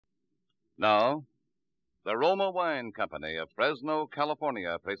Now, the Roma Wine Company of Fresno,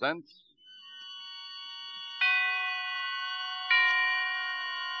 California presents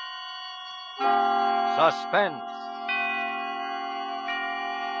Suspense.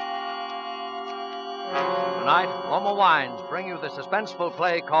 Tonight, Roma Wines bring you the suspenseful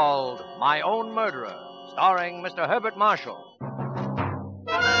play called My Own Murderer, starring Mr. Herbert Marshall.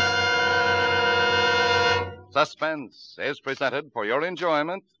 Suspense is presented for your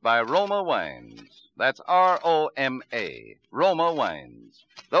enjoyment by Roma Wines. That's R-O-M-A, Roma Wines.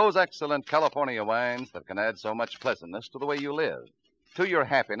 Those excellent California wines that can add so much pleasantness to the way you live, to your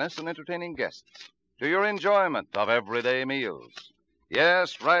happiness in entertaining guests, to your enjoyment of everyday meals.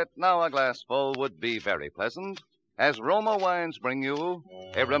 Yes, right now a glassful would be very pleasant, as Roma Wines bring you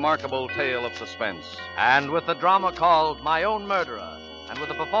a remarkable tale of suspense. And with the drama called My Own Murderer, and with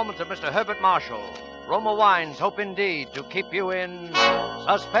the performance of Mr. Herbert Marshall, Roma Wines hope indeed to keep you in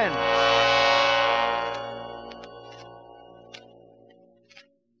suspense.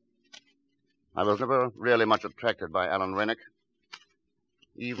 I was never really much attracted by Alan Rennick,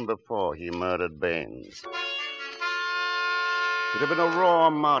 even before he murdered Baines. It had been a raw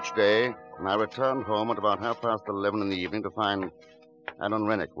March day, and I returned home at about 11:30 in the evening to find Alan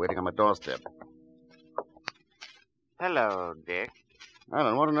Rennick waiting on my doorstep. Hello, Dick.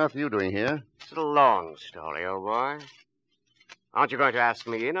 Alan, what on earth are you doing here? It's a long story, old boy. Aren't you going to ask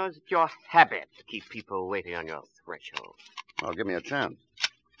me? You know, is it your habit to keep people waiting on your threshold? Well, give me a chance.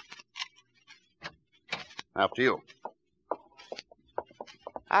 After you.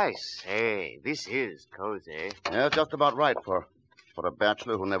 I say, this is cozy. Yeah, it's just about right for a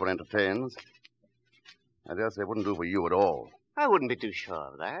bachelor who never entertains. I guess it wouldn't do for you at all. I wouldn't be too sure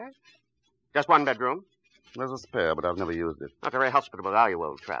of that. Just one bedroom? There's a spare, but I've never used it. Not very hospitable, are you,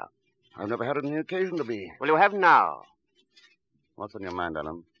 old trout? I've never had any occasion to be. Well, you have now. What's on your mind,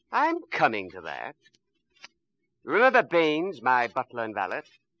 Alan? I'm coming to that. You remember Baines, my butler and valet?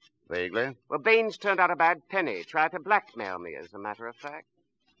 Vaguely. Well, Baines turned out a bad penny. Tried to blackmail me, as a matter of fact.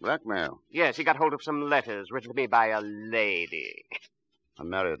 Blackmail? Yes, he got hold of some letters written to me by a lady. A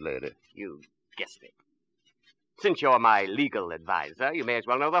married lady. You guessed it. Since you're my legal advisor, you may as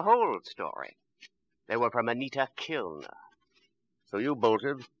well know the whole story. They were from Anita Kilner. So you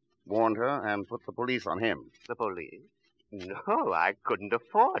bolted, warned her, and put the police on him. The police? No, I couldn't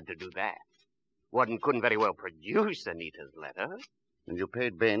afford to do that. One couldn't very well produce Anita's letter. And you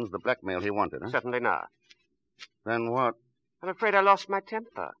paid Baines the blackmail he wanted, huh? Certainly not. Then what? I'm afraid I lost my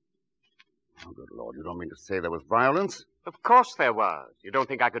temper. Oh, good Lord, you don't mean to say there was violence? Of course there was. You don't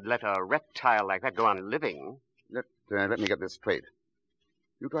think I could let a reptile like that go on living? Let me get this straight.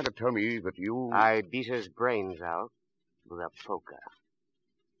 You trying to tell me that you... I beat his brains out with a poker.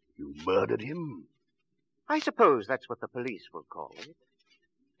 You murdered him? I suppose that's what the police will call it.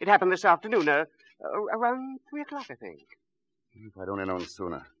 It happened this afternoon, around 3 o'clock, I think. If I'd only known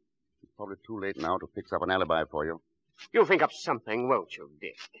sooner. It's probably too late now to fix up an alibi for you. You'll think up something, won't you,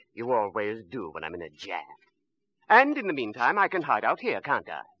 Dick? You always do when I'm in a jam. And in the meantime, I can hide out here, can't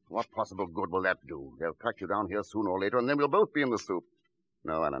I? What possible good will that do? They'll track you down here sooner or later, and then we'll both be in the soup.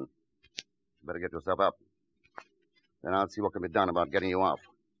 No, Alan. You better get yourself up. Then I'll see what can be done about getting you off.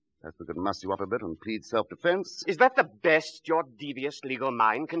 Perhaps we could muss you up a bit and plead self-defense. Is that the best your devious legal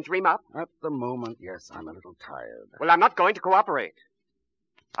mind can dream up? At the moment, yes, I'm a little tired. Well, I'm not going to cooperate.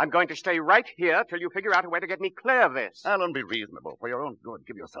 I'm going to stay right here till you figure out a way to get me clear of this. Alan, be reasonable. For your own good,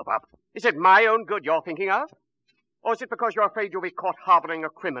 give yourself up. Is it my own good you're thinking of? Or is it because you're afraid you'll be caught harboring a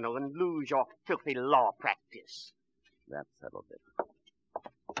criminal and lose your filthy law practice? That settles it.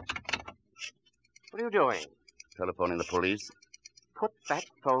 What are you doing? Telephoning the police. Put that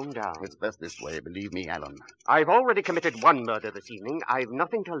phone down. It's best this way, believe me, Alan. I've already committed one murder this evening. I've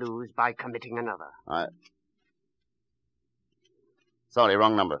nothing to lose by committing another. Sorry,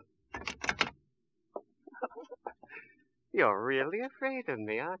 wrong number. You're really afraid of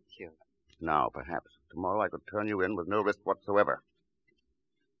me, aren't you? Now, perhaps. Tomorrow I could turn you in with no risk whatsoever.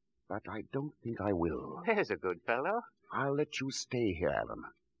 But I don't think I will. There's a good fellow. I'll let you stay here, Alan.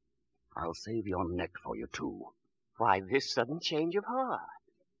 I'll save your neck for you, too. Why this sudden change of heart?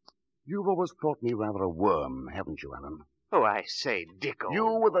 You've always thought me rather a worm, haven't you, Alan? Oh, I say, Dick, old... You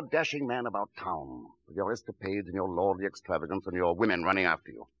were the dashing man about town, with your escapades and your lordly extravagance and your women running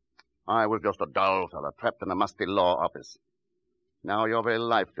after you. I was just a dull fellow trapped in a musty law office. Now your very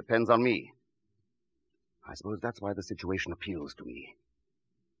life depends on me. I suppose that's why the situation appeals to me.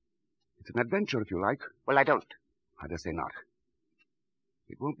 It's an adventure, if you like. Well, I don't. I dare say not.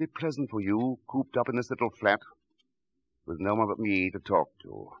 It won't be pleasant for you, cooped up in this little flat, with no one but me to talk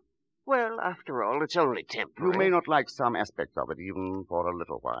to. Well, after all, it's only temporary. You may not like some aspects of it, even for a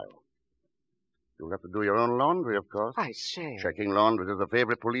little while. You'll have to do your own laundry, of course. I say. Checking laundry is a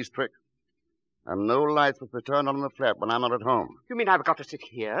favorite police trick. And no lights must be turned on in the flat when I'm not at home. You mean I've got to sit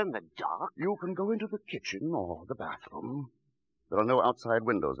here in the dark? You can go into the kitchen or the bathroom. There are no outside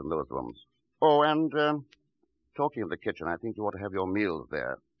windows in those rooms. Oh, and talking of the kitchen, I think you ought to have your meals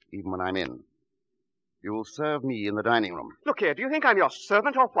there, even when I'm in. You'll serve me in the dining room. Look here, do you think I'm your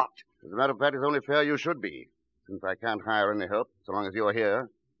servant or what? As a matter of fact, it's only fair you should be, since I can't hire any help so long as you're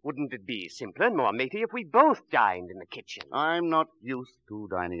here. Wouldn't it be simpler and more matey if we both dined in the kitchen? I'm not used to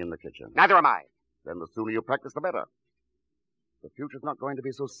dining in the kitchen. Neither am I. Then the sooner you practice, the better. The future's not going to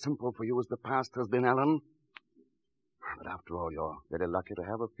be so simple for you as the past has been, Alan. But after all, you're very lucky to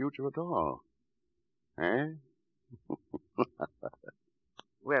have a future at all. Eh?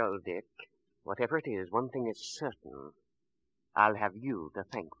 Well, Dick, whatever it is, one thing is certain. I'll have you to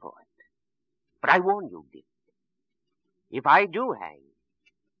thank for it. But I warn you, Dick, if I do hang,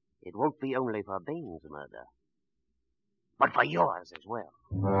 it won't be only for Bain's murder, but for yours as well.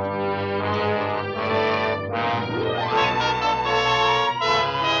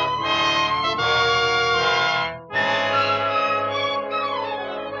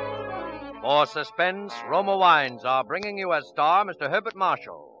 For Suspense, Roma Wines are bringing you as star Mr. Herbert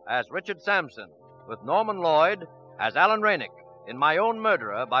Marshall, as Richard Sampson, with Norman Lloyd as Alan Rainick in My Own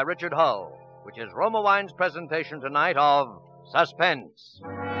Murderer by Richard Hull, which is Roma Wines' presentation tonight of Suspense.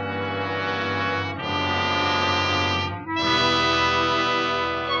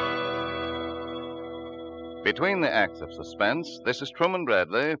 Between the acts of Suspense, this is Truman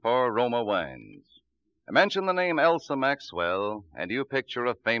Bradley for Roma Wines. Mention the name Elsa Maxwell, and you picture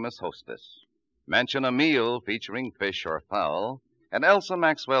a famous hostess. Mention a meal featuring fish or fowl, and Elsa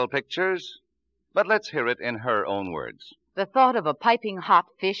Maxwell pictures, but let's hear it in her own words. The thought of a piping hot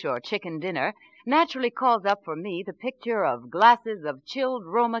fish or chicken dinner naturally calls up for me the picture of glasses of chilled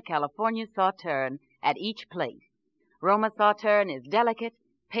Roma California Sauterne at each plate. Roma Sauterne is delicate,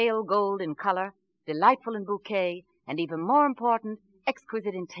 pale gold in color, delightful in bouquet, and even more important,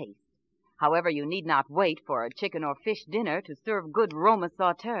 exquisite in taste. However, you need not wait for a chicken or fish dinner to serve good Roma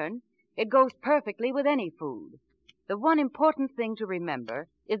Sauterne. It goes perfectly with any food. The one important thing to remember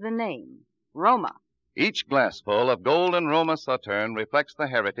is the name, Roma. Each glassful of golden Roma Sauterne reflects the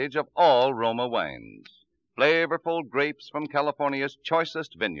heritage of all Roma wines. Flavorful grapes from California's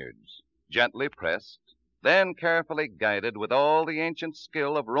choicest vineyards, gently pressed, then carefully guided with all the ancient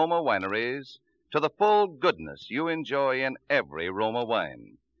skill of Roma wineries to the full goodness you enjoy in every Roma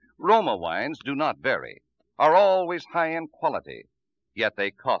wine. Roma wines do not vary, are always high in quality, yet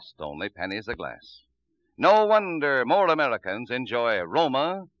they cost only pennies a glass. No wonder more Americans enjoy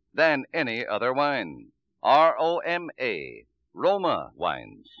Roma than any other wine. R-O-M-A, Roma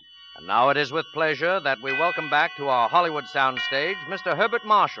wines. And now it is with pleasure that we welcome back to our Hollywood soundstage Mr. Herbert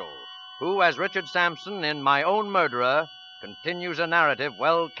Marshall, who, as Richard Sampson in My Own Murderer, continues a narrative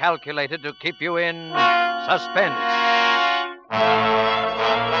well calculated to keep you in suspense.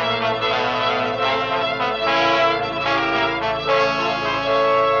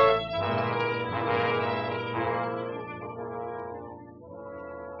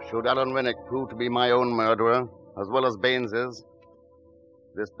 Should Alan Rennick prove to be my own murderer, as well as Baines's,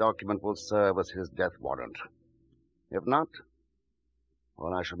 this document will serve as his death warrant. If not,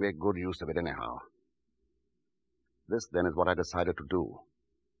 well, I shall make good use of it anyhow. This, then, is what I decided to do.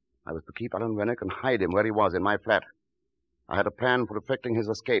 I was to keep Alan Rennick and hide him where he was in my flat. I had a plan for effecting his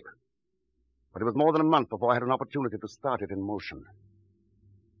escape, but it was more than a month before I had an opportunity to start it in motion.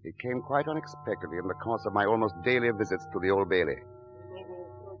 It came quite unexpectedly in the course of my almost daily visits to the Old Bailey.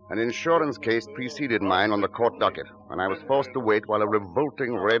 An insurance case preceded mine on the court docket, and I was forced to wait while a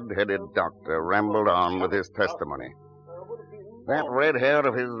revolting red-headed doctor rambled on with his testimony. That red hair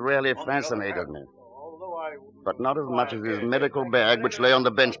of his really fascinated me, but not as much as his medical bag which lay on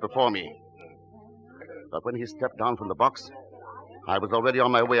the bench before me. But when he stepped down from the box, I was already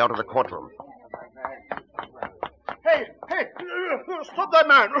on my way out of the courtroom. Hey, stop that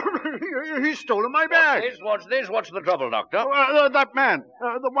man. He's stolen my bag. What's this? What's the trouble, Doctor? That man,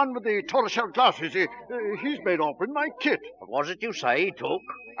 the one with the tortoiseshell glasses, he's made off with my kit. What was it you say he took?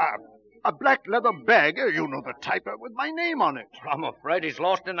 A black leather bag, you know the type, with my name on it. I'm afraid he's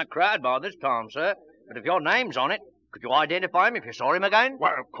lost in the crowd by this time, sir. But if your name's on it, could you identify him if you saw him again?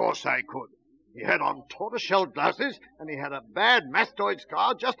 Well, of course I could. He had on tortoiseshell glasses, and he had a bad mastoid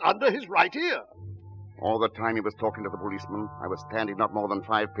scar just under his right ear. All the time he was talking to the policeman, I was standing not more than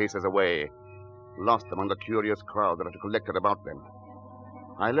 5 paces away, lost among the curious crowd that had collected about them.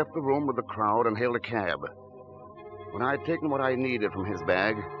 I left the room with the crowd and hailed a cab. When I had taken what I needed from his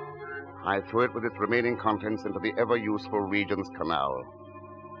bag, I threw it with its remaining contents into the ever-useful Regent's Canal.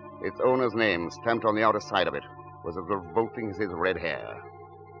 Its owner's name, stamped on the outer side of it, was as revolting as his red hair.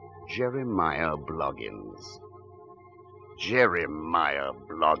 Jeremiah Bloggins. Jeremiah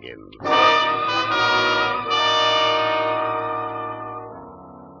Bloggins.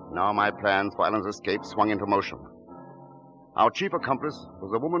 Now my plans for Alan's escape swung into motion. Our chief accomplice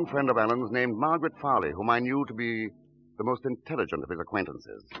was a woman friend of Alan's named Margaret Farley, whom I knew to be the most intelligent of his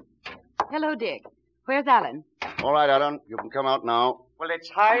acquaintances. Hello, Dick. Where's Alan? All right, Alan, you can come out now. Well, it's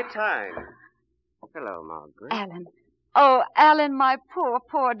high time. Hello, Margaret. Alan. Oh, Alan, my poor,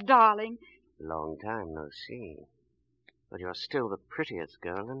 poor darling. Long time no see. But you're still the prettiest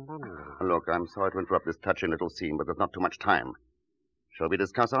girl in London. Look, I'm sorry to interrupt this touching little scene, but there's not too much time. Shall we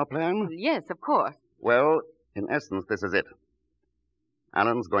discuss our plan? Yes, of course. Well, in essence, this is it.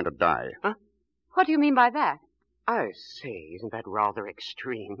 Alan's going to die. Huh? What do you mean by that? I say, isn't that rather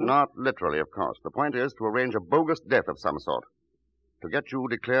extreme? Not literally, of course. The point is to arrange a bogus death of some sort. To get you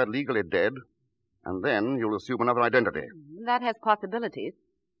declared legally dead, and then you'll assume another identity. That has possibilities.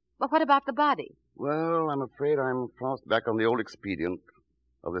 But what about the body? Well, I'm afraid I'm forced back on the old expedient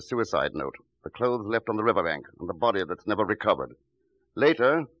of the suicide note. The clothes left on the riverbank, and the body that's never recovered.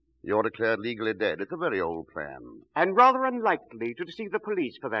 Later, you're declared legally dead. It's a very old plan. And rather unlikely to deceive the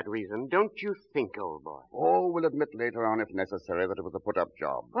police for that reason, don't you think, old boy? Oh, we'll admit later on, if necessary, that it was a put-up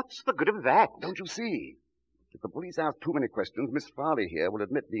job. What's the good of that? Don't you see? If the police ask too many questions, Miss Farley here will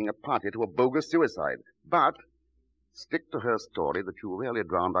admit being a party to a bogus suicide. But stick to her story that you were really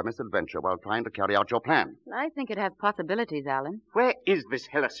drowned by misadventure while trying to carry out your plan. I think it has possibilities, Alan. Where is this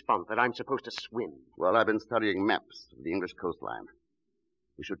Hellespont that I'm supposed to swim? Well, I've been studying maps of the English coastline.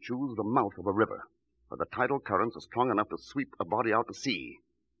 We should choose the mouth of a river, where the tidal currents are strong enough to sweep a body out to sea.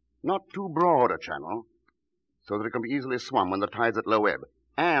 Not too broad a channel, so that it can be easily swum when the tide's at low ebb.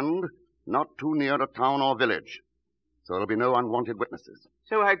 And not too near a town or village, so there'll be no unwanted witnesses.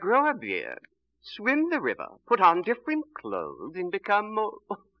 So I grow a beard, swim the river, put on different clothes, and become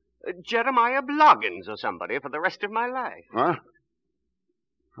Jeremiah Bloggins or somebody for the rest of my life. Huh?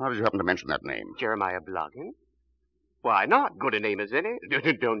 How did you happen to mention that name? Jeremiah Bloggins? Why not? Good a name as any.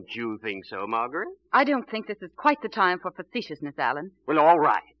 Don't you think so, Margaret? I don't think this is quite the time for facetiousness, Alan. Well, all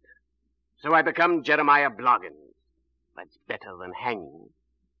right. So I become Jeremiah Bloggins. That's better than hanging.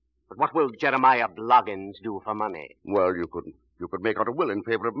 But what will Jeremiah Bloggins do for money? Well, you could make out a will in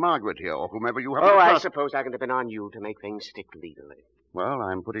favor of Margaret here, or whomever you have. Oh, I suppose I can depend on you to make things stick legally. Well,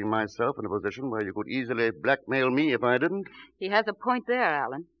 I'm putting myself in a position where you could easily blackmail me if I didn't. He has a point there,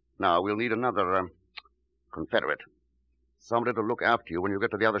 Alan. Now, we'll need another confederate. Somebody to look after you when you get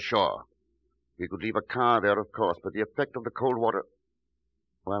to the other shore. We could leave a car there, of course, but the effect of the cold water...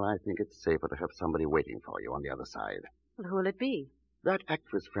 Well, I think it's safer to have somebody waiting for you on the other side. Well, who'll it be? That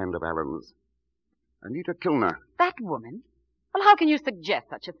actress friend of Alan's, Anita Kilner. That woman? Well, how can you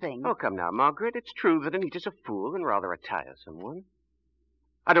suggest such a thing? Oh, come now, Margaret. It's true that Anita's a fool and rather a tiresome one.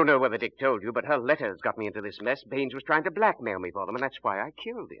 I don't know whether Dick told you, but her letters got me into this mess. Baines was trying to blackmail me for them, and that's why I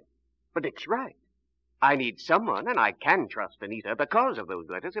killed him. But Dick's right. I need someone, and I can trust Anita because of those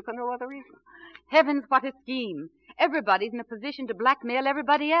letters, if for no other reason. Heavens, what a scheme. Everybody's in a position to blackmail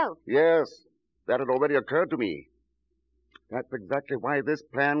everybody else. Yes, that had already occurred to me. That's exactly why this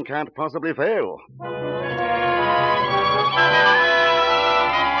plan can't possibly fail.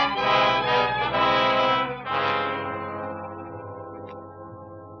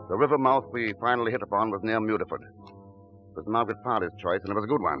 The river mouth we finally hit upon was near Mudeford. It was Margaret Farley's choice, and it was a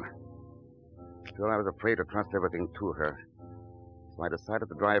good one. Still, I was afraid to trust everything to her. So I decided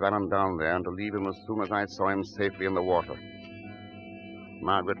to drive Alan down there and to leave him as soon as I saw him safely in the water.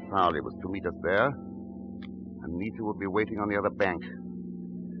 Margaret Farley was to meet us there. Anita would be waiting on the other bank.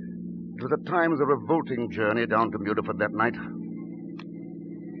 It was at times a revolting journey down to Mudeford that night.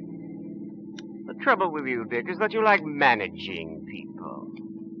 The trouble with you, Dick, is that you like managing people.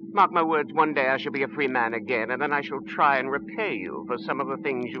 Mark my words, one day I shall be a free man again, and then I shall try and repay you for some of the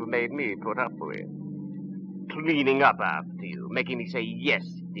things you've made me put up with. Cleaning up after you, making me say, yes,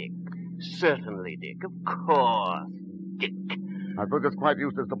 Dick. Certainly, Dick. Of course, Dick. I suppose it's quite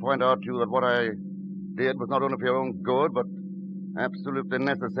useless to point out to you that what I did was not only for your own good, but absolutely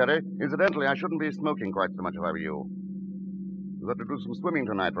necessary. Incidentally, I shouldn't be smoking quite so much if I were you. You've got to do some swimming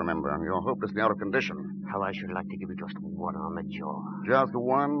tonight, remember. You're hopelessly out of condition. How I should like to give you just one on the jaw. Just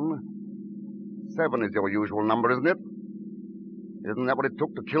one? 7 is your usual number, isn't it? Isn't that what it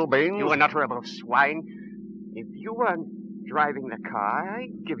took to kill Baines? You unutterable swine. If you weren't driving the car,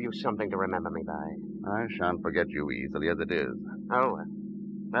 I'd give you something to remember me by. I shan't forget you easily as it is. Oh,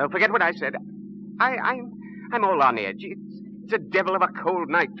 well, forget what I said. I'm all on edge. It's a devil of a cold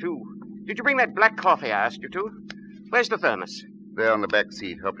night, too. Did you bring that black coffee I asked you to? Where's the thermos? There on the back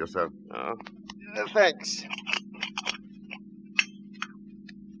seat. Help yourself. Oh, thanks.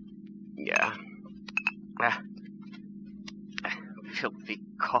 Yeah. Filthy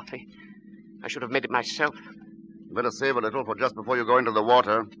coffee. I should have made it myself. You better save a little for just before you go into the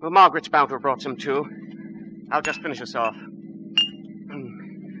water. Well, Margaret's bound to have brought some, too. I'll just finish us off.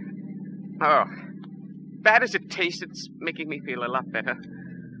 Oh, bad as it tastes, it's making me feel a lot better.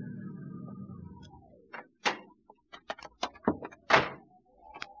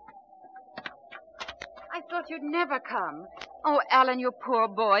 I thought you'd never come. Oh, Alan, you poor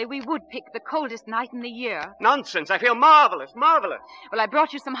boy. We would pick the coldest night in the year. Nonsense. I feel marvelous, marvelous. Well, I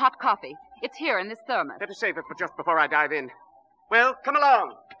brought you some hot coffee. It's here in this thermos. Better save it for just before I dive in. Well, come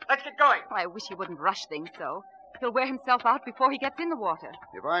along. Let's get going. Oh, I wish he wouldn't rush things so. He'll wear himself out before he gets in the water.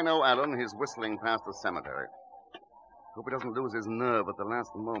 If I know Alan, he's whistling past the cemetery. Hope he doesn't lose his nerve at the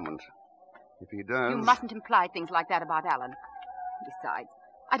last moment. If he does... You mustn't imply things like that about Alan. Besides,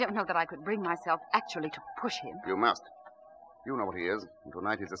 I don't know that I could bring myself actually to push him. You must. You know what he is, and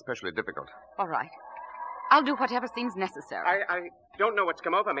tonight he's especially difficult. All right. I'll do whatever seems necessary. I don't know what's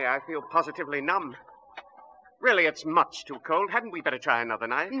come over me. I feel positively numb. Really, it's much too cold. Hadn't we better try another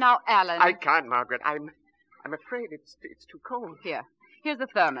night? Now, Alan... I can't, Margaret. I'm afraid it's too cold. Here's the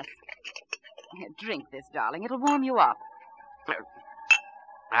thermos. Here, drink this, darling. It'll warm you up.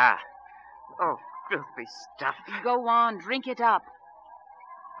 Oh, filthy stuff. Go on, drink it up.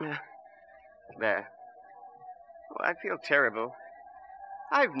 There. Oh, I feel terrible.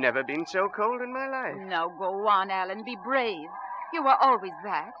 I've never been so cold in my life. No, go on, Alan. Be brave. You were always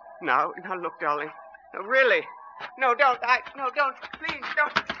that. Now, look, darling. No, really. No, don't. No, don't. Please,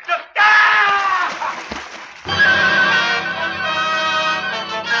 don't. Ah!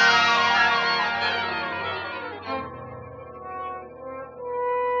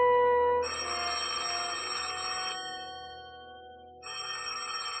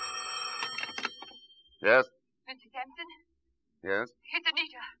 Yes? Mr. Sampson? Yes? It's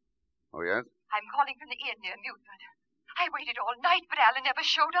Anita. Oh, yes? I'm calling from the inn near Mutford. I waited all night, but Alan never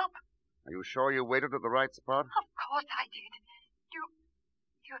showed up. Are you sure you waited at the right spot? Of course I did. Do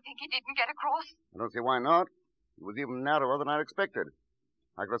you think he didn't get across? I don't see why not. It was even narrower than I expected.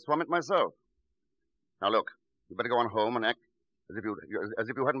 I could have swum it myself. Now, look, you better go on home and act as if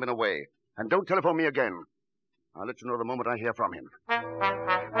you hadn't been away. And don't telephone me again. I'll let you know the moment I hear from him.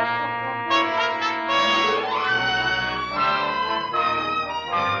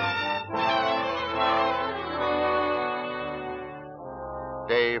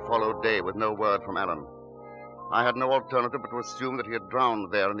 Day followed day with no word from Alan. I had no alternative but to assume that he had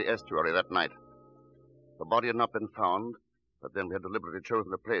drowned there in the estuary that night. The body had not been found, but then we had deliberately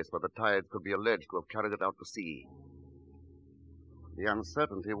chosen a place where the tides could be alleged to have carried it out to sea. The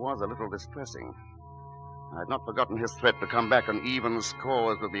uncertainty was a little distressing. I had not forgotten his threat to come back on even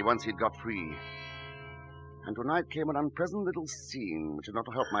scores with me once he'd got free. And tonight came an unpleasant little scene which did not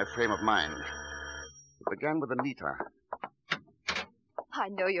help my frame of mind. It began with Anita. I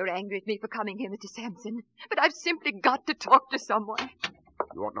know you're angry at me for coming here, Mr. Sampson, but I've simply got to talk to someone.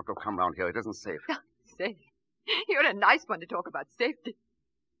 You ought not to have come round here. It isn't safe. Safe? You're a nice one to talk about safety.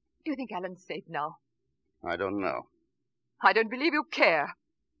 Do you think Alan's safe now? I don't know. I don't believe you care.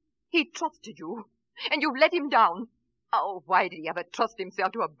 He trusted you, and you let him down. Oh, why did he ever trust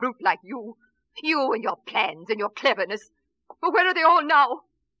himself to a brute like you? You and your plans and your cleverness. But where are they all now?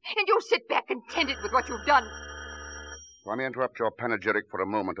 And you sit back contented with what you've done. Let me interrupt your panegyric for a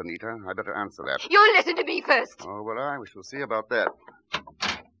moment, Anita. I better answer that. You listen to me first. Oh, will I? We shall see about that.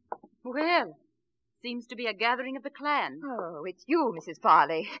 Well, seems to be a gathering of the clan. Oh, it's you, Mrs.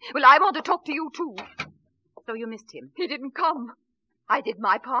 Farley. Well, I want to talk to you, too. So you missed him? He didn't come. I did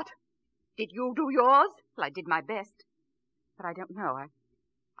my part. Did you do yours? Well, I did my best. But I don't know.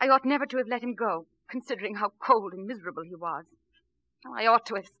 I ought never to have let him go, considering how cold and miserable he was. I ought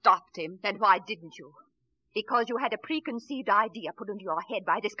to have stopped him. Then why didn't you? Because you had a preconceived idea put into your head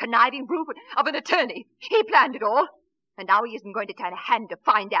by this conniving brute of an attorney. He planned it all. And now he isn't going to turn a hand to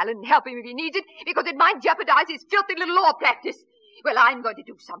find Alan and help him if he needs it, because it might jeopardize his filthy little law practice. Well, I'm going to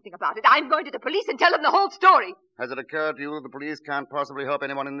do something about it. I'm going to the police and tell them the whole story. Has it occurred to you that the police can't possibly help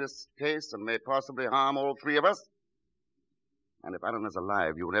anyone in this case and may possibly harm all three of us? And if Alan is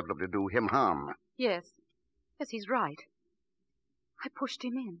alive, you inevitably do him harm. Yes. Yes, he's right. I pushed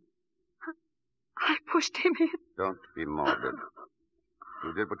him in. I pushed him in. Don't be morbid.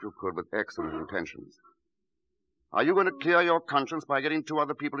 You did what you could with excellent intentions. Are you going to clear your conscience by getting two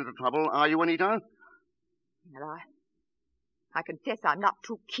other people into trouble? Are you, Anita? Well, I confess I'm not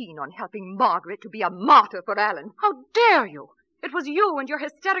too keen on helping Margaret to be a martyr for Alan. How dare you? It was you and your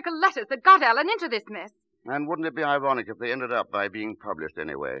hysterical letters that got Alan into this mess. And wouldn't it be ironic if they ended up by being published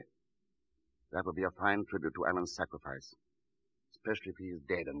anyway? That would be a fine tribute to Alan's sacrifice, especially if he's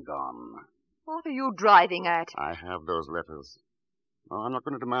dead and gone. What are you driving at? I have those letters. Oh, I'm not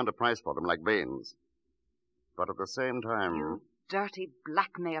going to demand a price for them like Baines. But at the same time... You dirty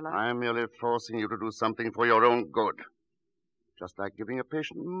blackmailer. I'm merely forcing you to do something for your own good. Just like giving a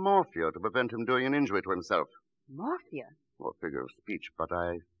patient morphia to prevent him doing an injury to himself. Morphia? Or figure of speech, but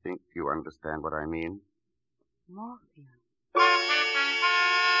I think you understand what I mean. Morphia.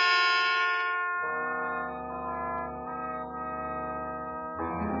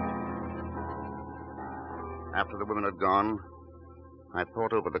 After the women had gone, I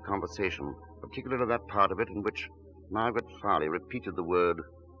thought over the conversation, particularly that part of it in which Margaret Farley repeated the word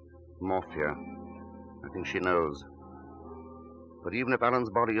morphia. I think she knows. But even if Alan's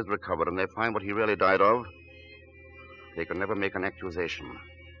body is recovered and they find what he really died of, they can never make an accusation.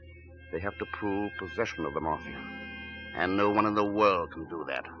 They have to prove possession of the morphia. And no one in the world can do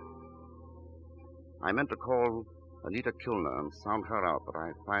that. I meant to call Anita Kilner and sound her out, but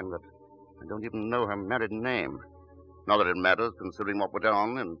I find that I don't even know her married name. Not that it matters, considering what went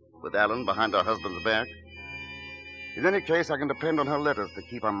on and with Alan behind her husband's back. In any case, I can depend on her letters to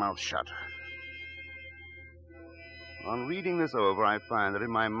keep her mouth shut. On reading this over, I find that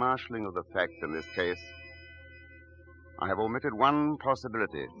in my marshalling of the facts in this case, I have omitted one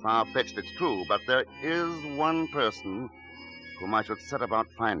possibility. Far-fetched, it's true, but there is one person whom I should set about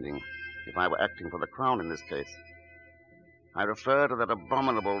finding if I were acting for the Crown in this case. I refer to that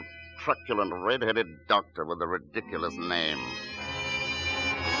abominable, truculent, red-headed doctor with the ridiculous name.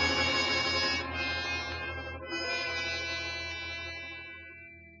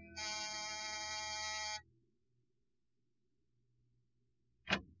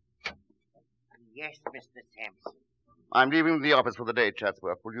 Yes, Mr. Sampson. I'm leaving the office for the day,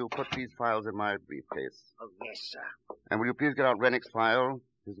 Chatsworth. Will you put these files in my briefcase? Oh, yes, sir. And will you please get out Rennick's file?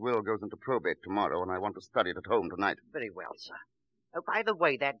 His will goes into probate tomorrow, and I want to study it at home tonight. Very well, sir. Oh, by the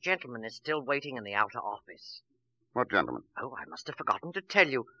way, that gentleman is still waiting in the outer office. What gentleman? Oh, I must have forgotten to tell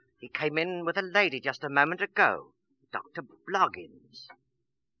you. He came in with a lady just a moment ago. Dr. Bloggins.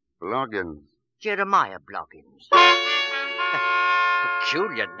 Bloggins? Jeremiah Bloggins.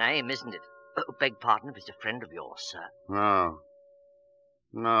 Peculiar name, isn't it? Oh, beg pardon if he's a friend of yours, sir. No.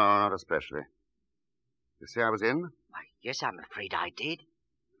 No, not especially. You say I was in? Why, yes, I'm afraid I did.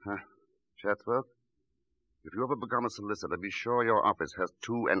 Chatsworth, if you ever become a solicitor, be sure your office has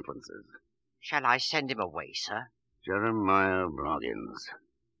 2 entrances. Shall I send him away, sir? Jeremiah Bloggins.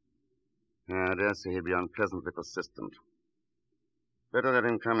 I dare say he'd be unpleasantly persistent. Better let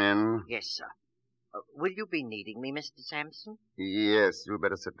him come in. Yes, sir. Will you be needing me, Mr. Sampson? Yes, you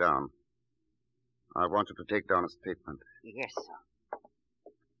better sit down. I want you to take down a statement. Yes, sir.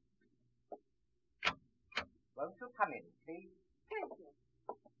 Won't you come in, please? Thank you.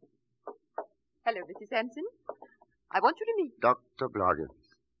 Hello, Mrs. Sampson. I want you to meet... Dr.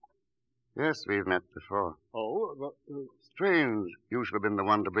 Bloggins. Yes, we've met before. Oh, Strange you should have been the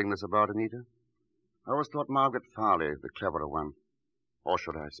one to bring this about, Anita. I always thought Margaret Farley the cleverer one. Or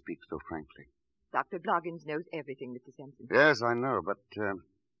should I speak so frankly? Dr. Bloggins knows everything, Mr. Sampson. Yes, I know, but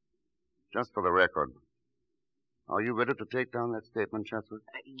just for the record, are you ready to take down that statement, Chatsworth?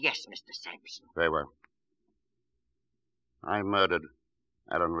 Yes, Mr. Sampson. Very well. I murdered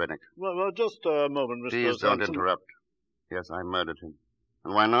Alan Rennick. well, just a moment, Mr. Please don't Sampson. interrupt. Yes, I murdered him.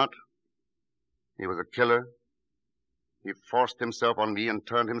 And why not? He was a killer. He forced himself on me and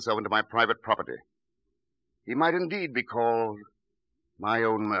turned himself into my private property. He might indeed be called my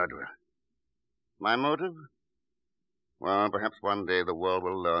own murderer. My motive? Well, perhaps one day the world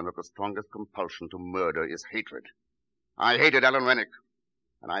will learn that the strongest compulsion to murder is hatred. I hated Alan Rennick,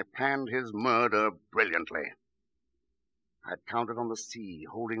 and I planned his murder brilliantly. I'd counted on the sea,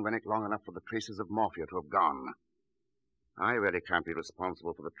 holding Rennick long enough for the traces of morphia to have gone. I really can't be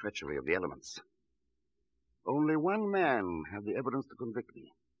responsible for the treachery of the elements. Only one man had the evidence to convict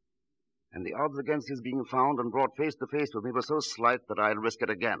me, and the odds against his being found and brought face to face with me were so slight that I'd risk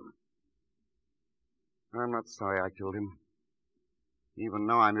it again. I'm not sorry I killed him. Even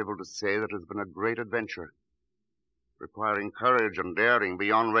now I'm able to say that it's been a great adventure, requiring courage and daring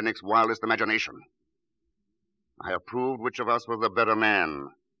beyond Rennick's wildest imagination. I have proved which of us was the better man.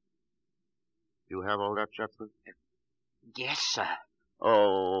 You have all that, Chatsworth? Yes, sir.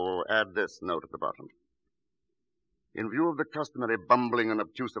 Oh, add this note at the bottom. In view of the customary bumbling and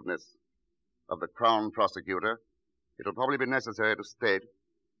obtusiveness of the Crown prosecutor, it'll probably be necessary to state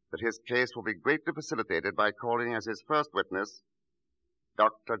that his case will be greatly facilitated by calling as his first witness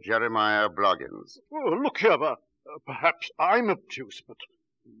Dr. Jeremiah Bloggins. Oh, look here, perhaps I'm obtuse, but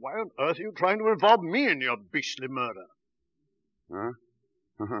Why on earth are you trying to involve me in your beastly murder? Huh?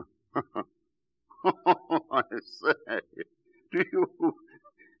 I say, do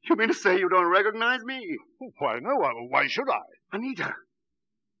you mean to say you don't recognize me? Why, no. Why should I? Anita,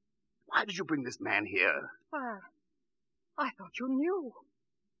 why did you bring this man here? I thought you knew.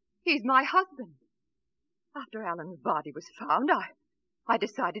 He's my husband. After Alan's body was found, I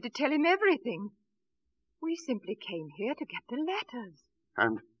decided to tell him everything. We simply came here to get the letters.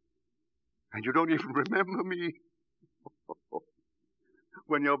 And you don't even remember me?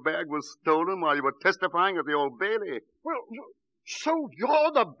 When your bag was stolen while you were testifying at the Old Bailey. Well, so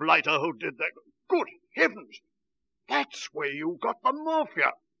you're the blighter who did that. Good heavens. That's where you got the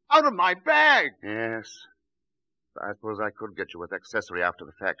morphia. Out of my bag. Yes. I suppose I could get you with accessory after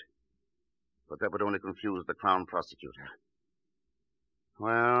the fact. But that would only confuse the Crown prosecutor.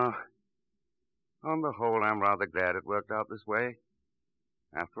 Well, on the whole, I'm rather glad it worked out this way.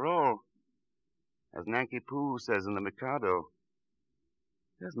 After all, as Nanki Poo says in the Mikado,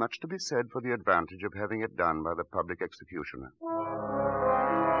 there's much to be said for the advantage of having it done by the public executioner.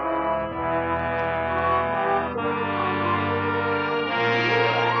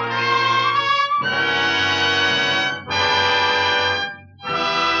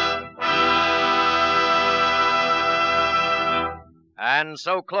 And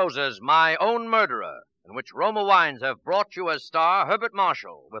so closes My Own Murderer, in which Roma Wines have brought you as star Herbert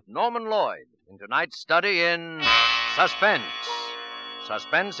Marshall with Norman Lloyd in tonight's study in Suspense.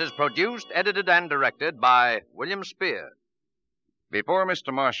 Suspense is produced, edited, and directed by William Spear. Before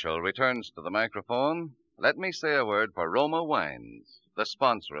Mr. Marshall returns to the microphone, let me say a word for Roma Wines, the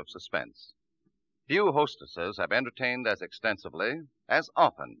sponsor of Suspense. Few hostesses have entertained as extensively, as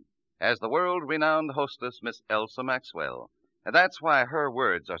often, as the world-renowned hostess, Miss Elsa Maxwell. And that's why her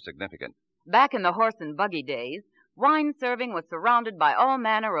words are significant. Back in the horse and buggy days, wine serving was surrounded by all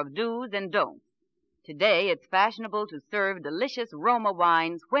manner of do's and don'ts. Today, it's fashionable to serve delicious Roma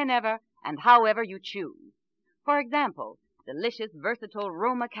wines whenever and however you choose. For example, delicious, versatile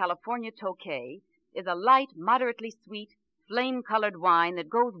Roma California Tokay is a light, moderately sweet, flame-colored wine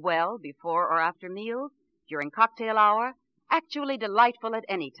that goes well before or after meals, during cocktail hour, actually delightful at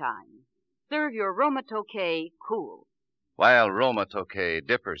any time. Serve your Roma Tokay cool. While Roma Tokay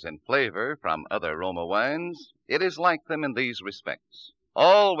differs in flavor from other Roma wines, it is like them in these respects.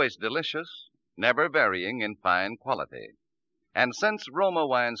 Always delicious, never varying in fine quality. And since Roma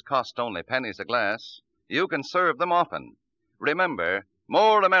wines cost only pennies a glass, you can serve them often. Remember,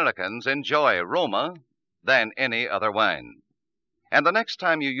 more Americans enjoy Roma than any other wine. And the next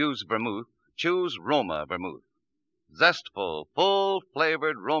time you use vermouth, choose Roma vermouth. Zestful,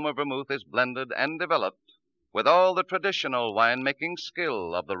 full-flavored Roma vermouth is blended and developed with all the traditional winemaking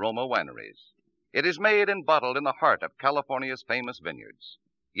skill of the Roma wineries. It is made and bottled in the heart of California's famous vineyards,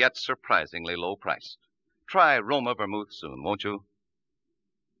 yet surprisingly low-priced. Try Roma vermouth soon, won't you?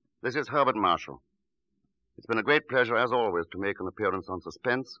 This is Herbert Marshall. It's been a great pleasure, as always, to make an appearance on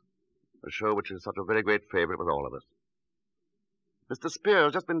Suspense, a show which is such a very great favorite with all of us. Mr. Spear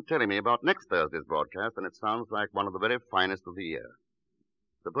has just been telling me about next Thursday's broadcast, and it sounds like one of the very finest of the year.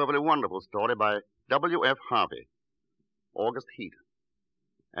 It's a perfectly wonderful story by W.F. Harvey, August Heat.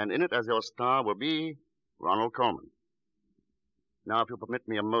 And in it as your star will be Ronald Colman. Now, if you'll permit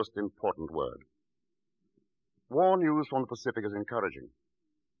me a most important word. War news from the Pacific is encouraging.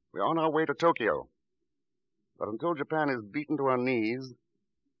 We're on our way to Tokyo. But until Japan is beaten to her knees,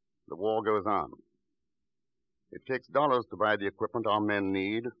 the war goes on. It takes dollars to buy the equipment our men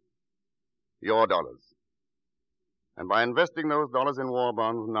need. Your dollars. And by investing those dollars in war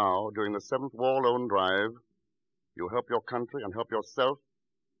bonds now, during the 7th War Loan Drive, you help your country and help yourself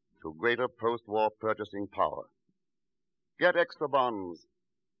to greater post-war purchasing power. Get extra bonds,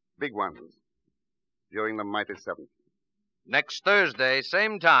 big ones, during the mighty 7th. Next Thursday,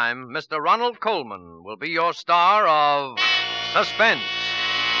 same time, Mr. Ronald Colman will be your star of Suspense.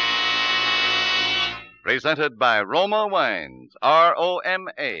 Presented by Roma Wines,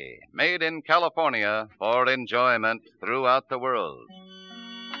 R-O-M-A, made in California for enjoyment throughout the world.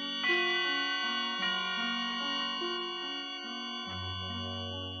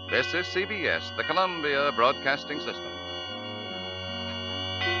 This is CBS, the Columbia Broadcasting System.